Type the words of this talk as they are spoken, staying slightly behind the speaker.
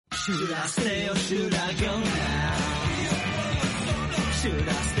Should I stay or should I go now? Should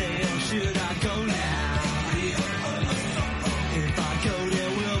I stay or should I go now? If I go, there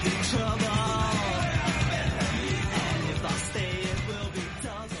will be trouble. And if I stay, it will be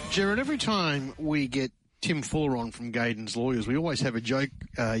double. Jared, every time we get Tim Fuller on from Gaydon's Lawyers, we always have a joke.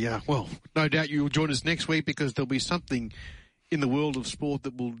 Well, no doubt you'll join us next week because there'll be something in the world of sport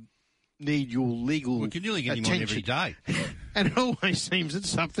that will need your legal We can nearly get him on every day. And it always seems that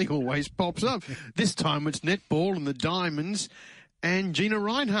something always pops up. This time it's netball and the Diamonds and Gina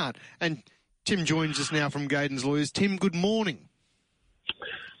Reinhart. And Tim joins us now from Gaydon's Lawyers. Tim, good morning.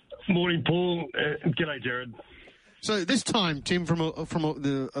 Morning, Paul. G'day, Jared. So this time, Tim, from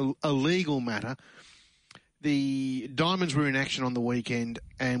a legal matter, the Diamonds were in action on the weekend,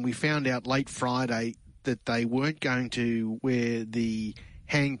 and we found out late Friday that they weren't going to wear the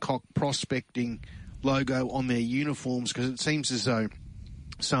Hancock Prospecting logo on their uniforms because it seems as though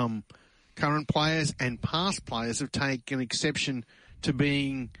some current players and past players have taken exception to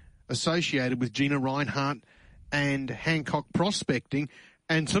being associated with Gina Reinhart and Hancock Prospecting,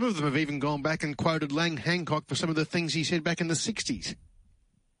 and some of them have even gone back and quoted Lang Hancock for some of the things he said back in the 60s.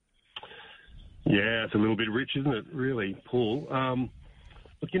 Yeah, it's a little bit rich, isn't it, really, Paul?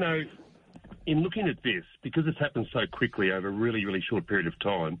 Look, in looking at this, because it's happened so quickly over a really, really short period of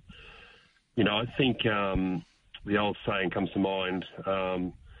time, I think the old saying comes to mind,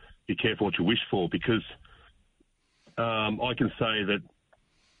 be careful what you wish for, because I can say that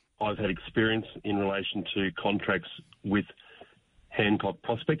I've had experience in relation to contracts with Hancock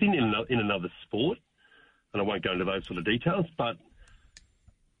Prospecting in another sport, and I won't go into those sort of details, but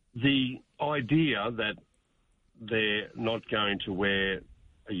the idea that they're not going to wear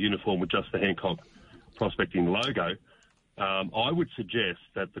a uniform with just the Hancock Prospecting logo, I would suggest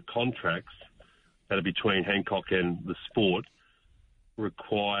that the contracts that are between Hancock and the sport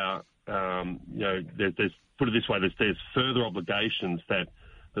require, there's put it this way, there's further obligations that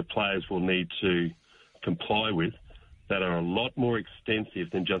the players will need to comply with that are a lot more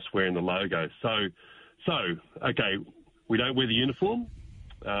extensive than just wearing the logo. So okay, we don't wear the uniform,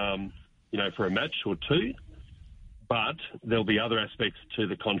 for a match or two, but there'll be other aspects to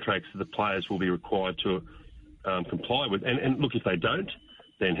the contracts that the players will be required to comply with. And look, if they don't,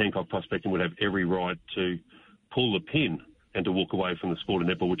 then Hancock Prospecting would have every right to pull the pin and to walk away from the sport of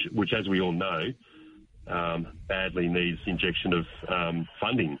netball, which as we all know, badly needs injection of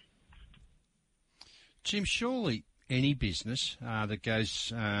funding. Jim, surely any business that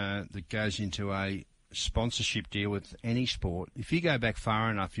goes into a sponsorship deal with any sport, if you go back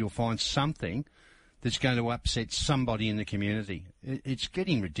far enough, you'll find something that's going to upset somebody in the community. It's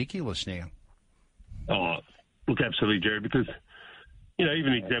getting ridiculous now. Oh, look, absolutely, Jared, because,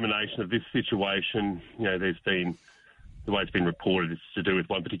 even the examination of this situation, there's been, the way it's been reported, it's to do with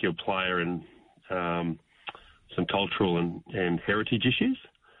one particular player and some cultural and heritage issues.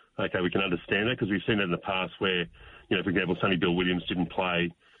 Okay, we can understand that because we've seen that in the past where, for example, Sonny Bill Williams didn't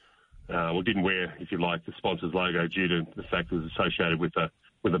play or didn't wear, if you like, the sponsor's logo due to the fact it was associated with a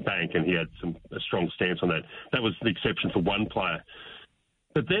bank, and he had a strong stance on that. That was the exception for one player.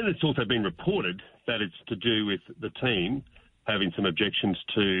 But then it's also been reported that it's to do with the team having some objections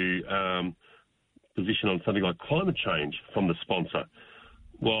to position on something like climate change from the sponsor.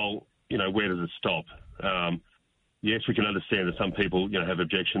 Well, where does it stop? Yes, we can understand that some people, have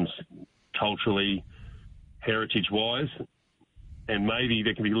objections culturally, heritage-wise, and maybe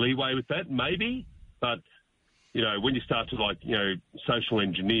there can be leeway with that, maybe. But, when you start to, social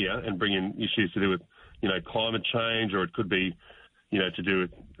engineer and bring in issues to do with, climate change, or it could be, to do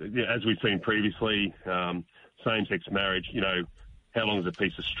with, as we've seen previously, same-sex marriage, how long is a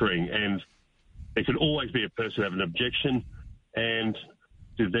piece of string? And there could always be a person who have an objection, and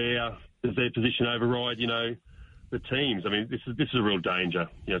does their position override, the teams? I mean, this is a real danger.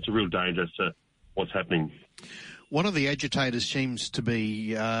 It's a real danger as to what's happening. One of the agitators seems to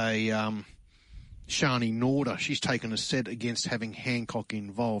be Shani Norder. She's taken a set against having Hancock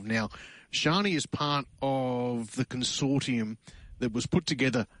involved. Now, Shani is part of the consortium that was put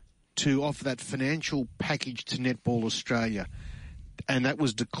together to offer that financial package to Netball Australia, and that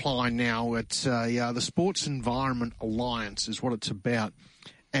was declined now. It's the Sports Environment Alliance is what it's about,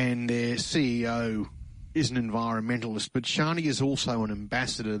 and their CEO is an environmentalist, but Shani is also an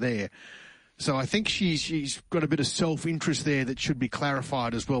ambassador there. So I think she's got a bit of self-interest there that should be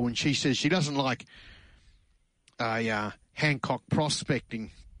clarified as well when she says she doesn't like Hancock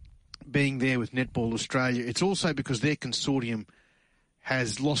Prospecting being there with Netball Australia. It's also because their consortium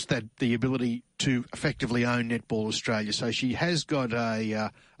has lost the ability to effectively own Netball Australia. So she has got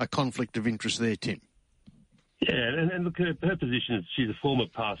a conflict of interest there, Tim. Yeah, and look, her position is she's a former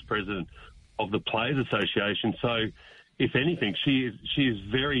past president of the Players Association. So, if anything, she is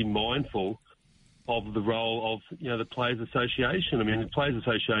very mindful of the role of the Players Association. I mean, the Players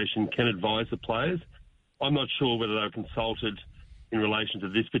Association can advise the players. I'm not sure whether they were consulted in relation to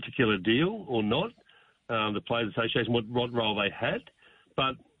this particular deal or not. The Players Association, what role they had,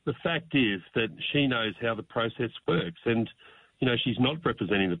 but the fact is that she knows how the process works, and she's not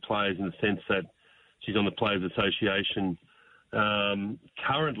representing the players in the sense that she's on the Players Association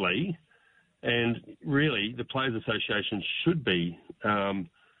currently, and really the Players Association should be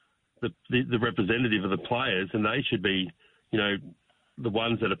the representative of the players, and they should be, the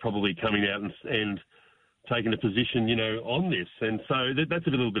ones that are probably coming out and taking a position, on this. And so that's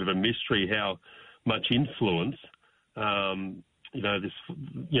a little bit of a mystery how much influence, former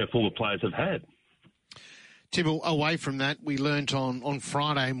players have had. Tibble, away from that, we learnt on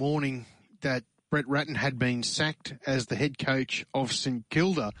Friday morning that Brett Ratten had been sacked as the head coach of St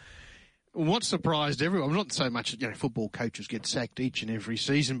Kilda. What surprised everyone, not so much that football coaches get sacked each and every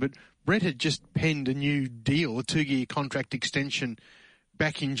season, but Brett had just penned a new deal, a 2-year contract extension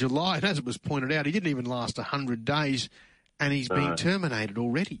back in July. And as it was pointed out, he didn't even last 100 days, and he's been terminated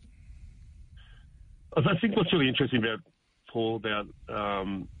already. I think what's really interesting about, Paul, about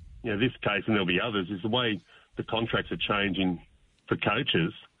this case, and there'll be others, is the way the contracts are changing for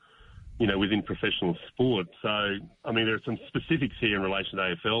coaches, within professional sport. So, I mean, there are some specifics here in relation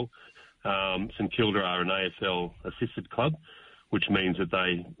to AFL. St Kilda are an AFL-assisted club, which means that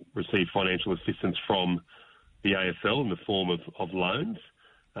they receive financial assistance from the AFL in the form of loans.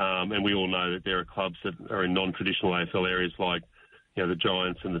 And we all know that there are clubs that are in non-traditional AFL areas like, the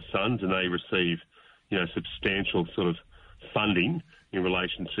Giants and the Suns, and they receive, substantial sort of funding in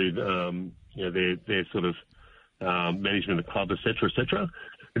relation to, their sort of management of the club, et cetera.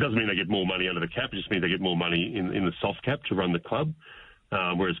 It doesn't mean they get more money under the cap. It just means they get more money in the soft cap to run the club,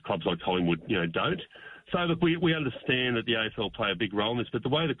 whereas clubs like Collingwood, don't. So, look, we understand that the AFL play a big role in this, but the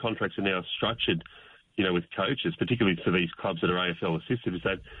way the contracts are now structured, with coaches, particularly for these clubs that are AFL-assisted, is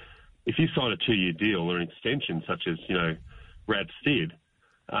that if you sign a 2-year deal or an extension, such as, Rats did,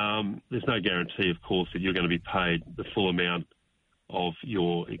 there's no guarantee, of course, that you're going to be paid the full amount of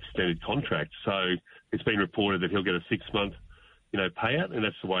your extended contract. So it's been reported that he'll get a 6-month, payout, and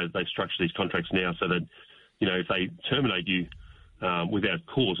that's the way that they structure these contracts now, so that, if they terminate you without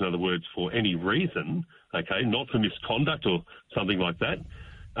cause, in other words, for any reason, okay, not for misconduct or something like that,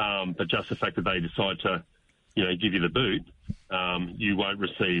 but just the fact that they decide to, give you the boot, you won't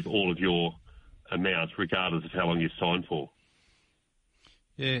receive all of your amount, regardless of how long you signed for.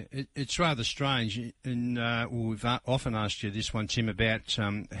 Yeah, it's rather strange, and we've often asked you this one, Tim, about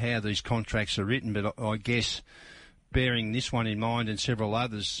how these contracts are written, but I guess bearing this one in mind and several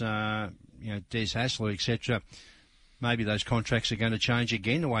others, Des Hasler, etc., maybe those contracts are going to change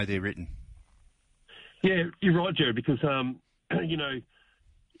again the way they're written. Yeah, you're right, Jerry, because,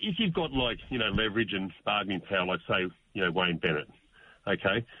 if you've got, leverage and bargaining power, like, say, Wayne Bennett,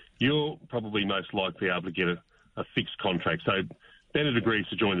 okay, you're probably most likely able to get a fixed contract. So Bennett agrees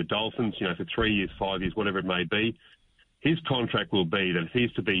to join the Dolphins, for 3 years, 5 years, whatever it may be. His contract will be that if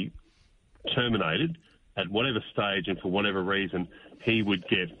he's to be terminated at whatever stage and for whatever reason, he would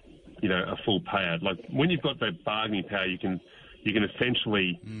get, a full payout. Like, when you've got that bargaining power, you can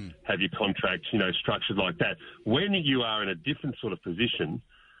essentially have your contract, structured like that. When you are in a different sort of position,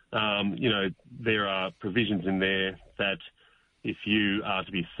 there are provisions in there that if you are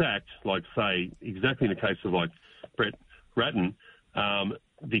to be sacked, like, say, exactly in the case of, Brett Ratten,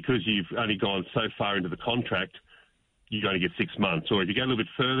 because you've only gone so far into the contract, you're going to get 6 months. Or if you go a little bit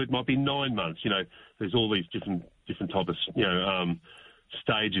further, it might be 9 months. There's all these different type of,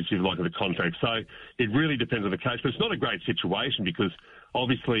 stages, if you like, of the contract. So it really depends on the coach. But it's not a great situation because,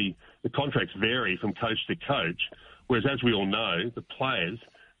 obviously, the contracts vary from coach to coach, whereas, as we all know, the players,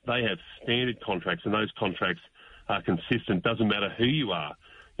 they have standard contracts, and those contracts are consistent. Doesn't matter who you are.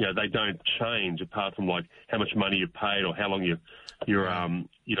 They don't change apart from, how much money you're paid or how long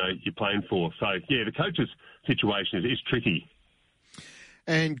you're playing for. So, yeah, the coach's situation is tricky.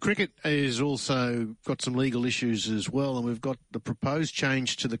 And cricket has also got some legal issues as well, and we've got the proposed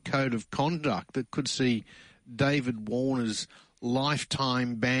change to the Code of Conduct that could see David Warner's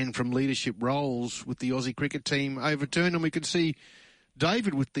lifetime ban from leadership roles with the Aussie cricket team overturned, and we could see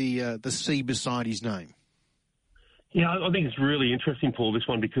David with the C beside his name. Yeah, I think it's really interesting, Paul, this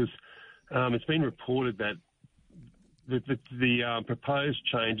one, because it's been reported that the proposed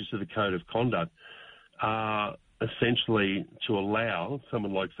changes to the Code of Conduct are essentially to allow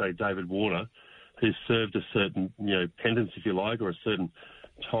someone like, say, David Warner, who's served a certain, penance, if you like, or a certain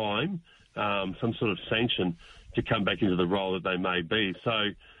time, some sort of sanction to come back into the role that they may be.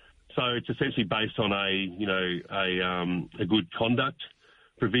 So it's essentially based on a good conduct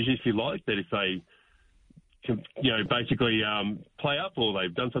provision, if you like, that if they can, basically play up or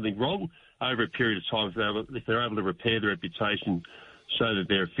they've done something wrong over a period of time, if they're able to repair their reputation, show that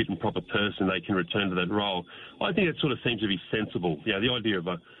they're a fit and proper person, they can return to that role. I think it sort of seems to be sensible. The idea of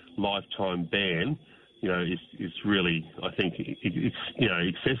a lifetime ban, is really, I think, it's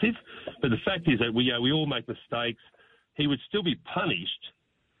excessive. But the fact is that we all make mistakes. He would still be punished,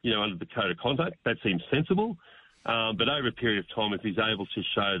 under the code of conduct. That seems sensible. But over a period of time, if he's able to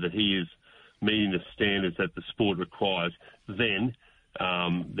show that he is meeting the standards that the sport requires, then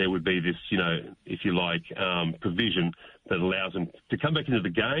there would be this, if you like, provision that allows him to come back into the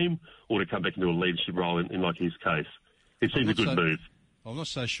game or to come back into a leadership role in like his case. It seems a good move. I'm not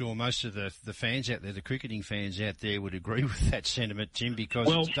so sure most of the fans out there, the cricketing fans out there, would agree with that sentiment, Tim, because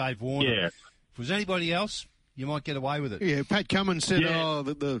it's Dave Warner. Yeah. If it was anybody else, you might get away with it. Yeah, Pat Cummins said,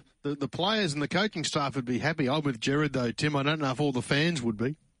 the players and the coaching staff would be happy. I'm with Gerard, though, Tim. I don't know if all the fans would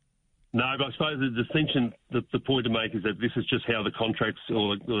be. No, but I suppose the distinction, the point to make is that this is just how the contracts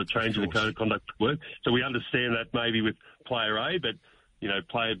or the change in the code of conduct work. So we understand that maybe with player A, but,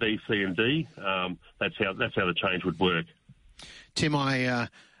 player B, C and D, that's how the change would work. Tim, I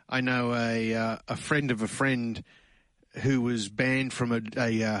know a friend of a friend who was banned from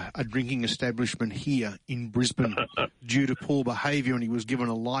a drinking establishment here in Brisbane due to poor behaviour, and he was given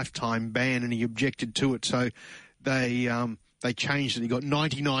a lifetime ban, and he objected to it. So they changed it. He got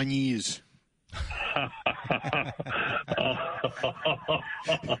 99 years.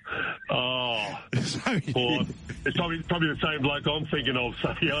 It's probably the same bloke I'm thinking of.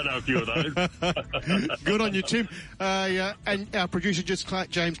 So yeah, I know a few of those. Good on you, Tim. And our producer,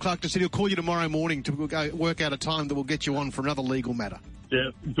 James Clark, just said he'll call you tomorrow morning to go work out a time that will get you on for another legal matter.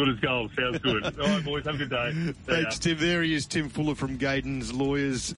 Yeah, good as gold. Sounds good. All right, boys, have a good day. Thanks, Tim. There he is, Tim Fuller from Gaydon's Lawyers.